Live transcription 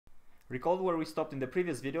Recall where we stopped in the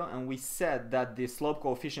previous video, and we said that the slope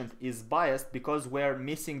coefficient is biased because we're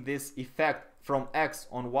missing this effect from x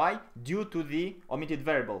on y due to the omitted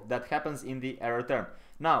variable that happens in the error term.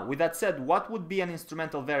 Now, with that said, what would be an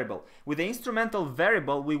instrumental variable? With the instrumental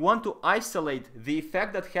variable, we want to isolate the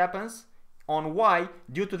effect that happens on y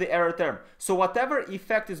due to the error term. So whatever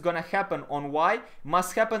effect is going to happen on y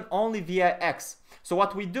must happen only via x. So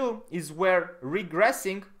what we do is we're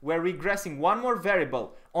regressing one more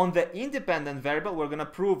variable on the independent variable. We're going to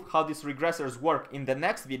prove how these regressors work in the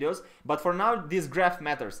next videos, but for now this graph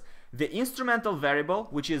matters. The instrumental variable,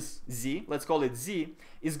 which is z, let's call it z,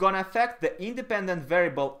 is going to affect the independent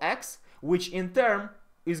variable x, which in turn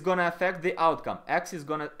is going to affect the outcome. X is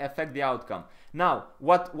going to affect the outcome. Now,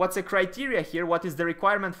 what's a criteria here? What is the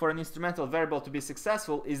requirement for an instrumental variable to be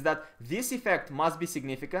successful is that this effect must be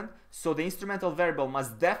significant. So the instrumental variable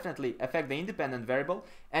must definitely affect the independent variable,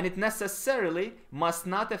 and it necessarily must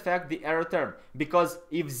not affect the error term, because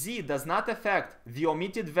if z does not affect the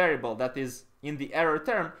omitted variable that is in the error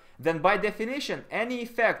term, then by definition any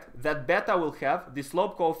effect that beta will have, the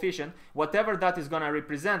slope coefficient, whatever that is going to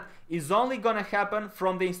represent, is only going to happen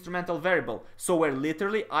from the instrumental variable. So we're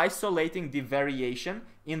literally isolating the variation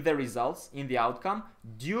in the results, in the outcome,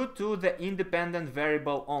 due to the independent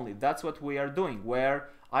variable only. That's what we are doing. We're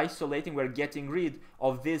isolating, we're getting rid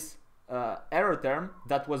of this error term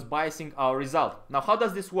that was biasing our result. Now, how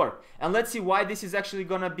does this work? And let's see why this is actually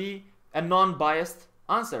going to be a non-biased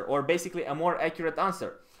answer, or basically a more accurate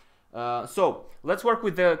answer. So let's work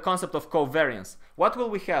with the concept of covariance. What will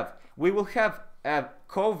we have? We will have a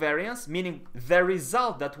covariance, meaning the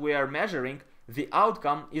result that we are measuring, the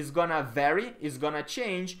outcome, is gonna vary, is gonna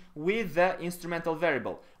change with the instrumental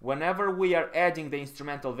variable. Whenever we are adding the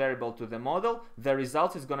instrumental variable to the model, the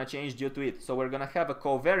result is gonna change due to it. So we're gonna have a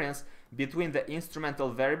covariance between the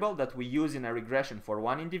instrumental variable that we use in a regression for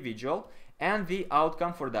one individual and the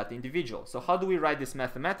outcome for that individual. So how do we write this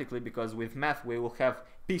mathematically? Because with math we will have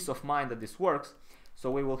peace of mind that this works. So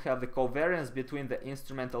we will have the covariance between the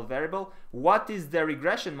instrumental variable. What is the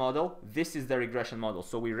regression model? This is the regression model.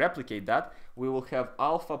 So we replicate that. We will have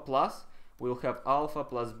alpha plus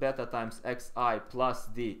beta times xi plus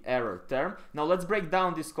the error term. Now let's break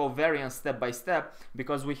down this covariance step by step,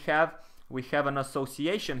 because we have an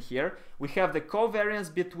association here. We have the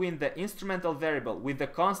covariance between the instrumental variable with the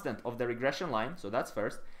constant of the regression line. So that's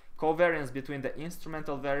first. Covariance between the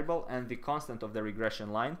instrumental variable and the constant of the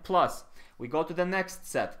regression line, plus we go to the next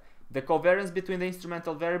set, the covariance between the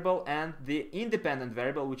instrumental variable and the independent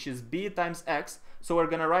variable, which is b times x. So we're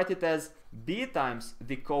going to write it as b times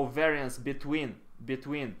the covariance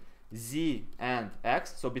between z and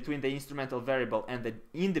x, so between the instrumental variable and the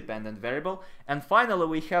independent variable. And finally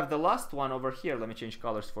we have the last one over here. Let me change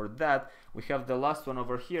colors for that. We have the last one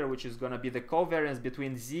over here, which is going to be the covariance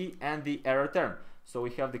between z and the error term. So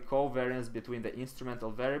we have the covariance between the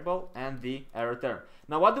instrumental variable and the error term.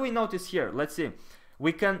 Now what do we notice here? Let's see.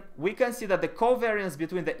 We can see that the covariance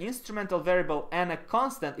between the instrumental variable and a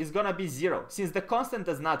constant is going to be 0. Since the constant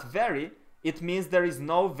does not vary, it means there is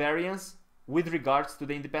no variance with regards to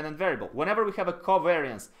the independent variable. Whenever we have a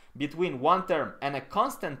covariance between one term and a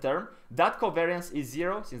constant term, that covariance is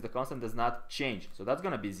 0 since the constant does not change. So that's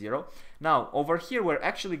going to be 0. Now over here we're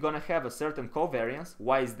actually going to have a certain covariance.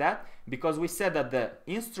 Why is that? Because we said that the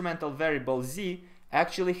instrumental variable z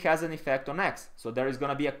actually has an effect on x. So there is going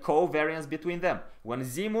to be a covariance between them. When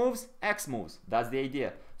z moves, x moves. That's the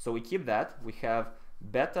idea. So we keep that. We have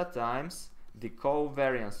beta times the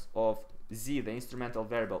covariance of z, the instrumental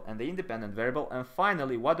variable, and the independent variable. And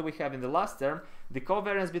finally, what do we have in the last term? The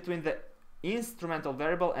covariance between the instrumental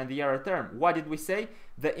variable and the error term. What did we say?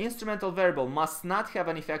 The instrumental variable must not have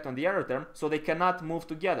an effect on the error term, so they cannot move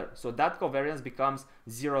together. So that covariance becomes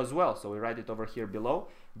 0 as well. So we write it over here below.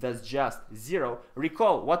 That's just 0.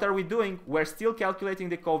 Recall, what are we doing? We're still calculating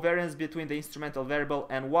the covariance between the instrumental variable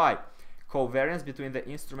and y. Covariance between the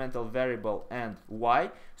instrumental variable and y.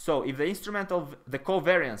 So if the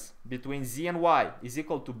covariance between z and y is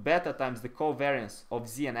equal to beta times the covariance of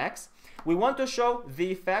z and x, we want to show the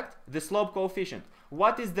effect, the slope coefficient.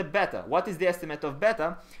 What is the beta? What is the estimate of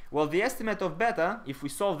beta? Well, the estimate of beta, if we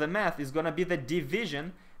solve the math, is going to be the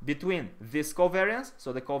division between this covariance,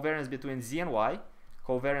 so the covariance between z and y,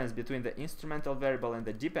 covariance between the instrumental variable and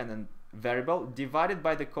the dependent variable, divided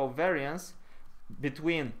by the covariance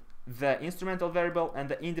between the instrumental variable and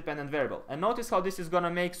the independent variable. And notice how this is going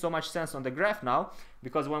to make so much sense on the graph now,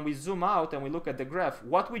 because when we zoom out and we look at the graph,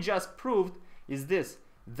 what we just proved is this,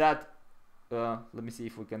 that let me see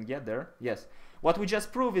if we can get there. Yes, what we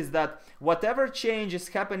just proved is that whatever change is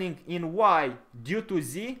happening in y due to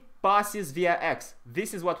z passes via x.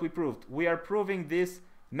 This is what we proved. We are proving this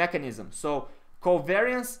mechanism. So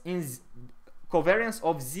covariance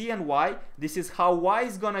of z and y, this is how y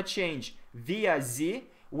is gonna change via z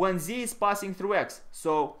when z is passing through x.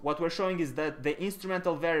 So what we're showing is that the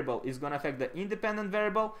instrumental variable is going to affect the independent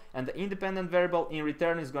variable, and the independent variable in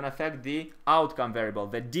return is going to affect the outcome variable,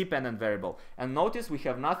 the dependent variable. And notice we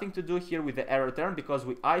have nothing to do here with the error term because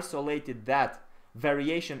we isolated that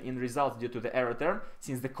variation in results due to the error term,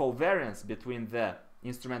 since the covariance between the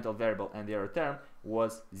instrumental variable and the error term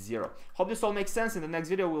was 0. Hope this all makes sense. In the next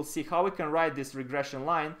video we'll see how we can write this regression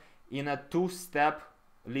line in a two-step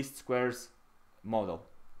least squares model.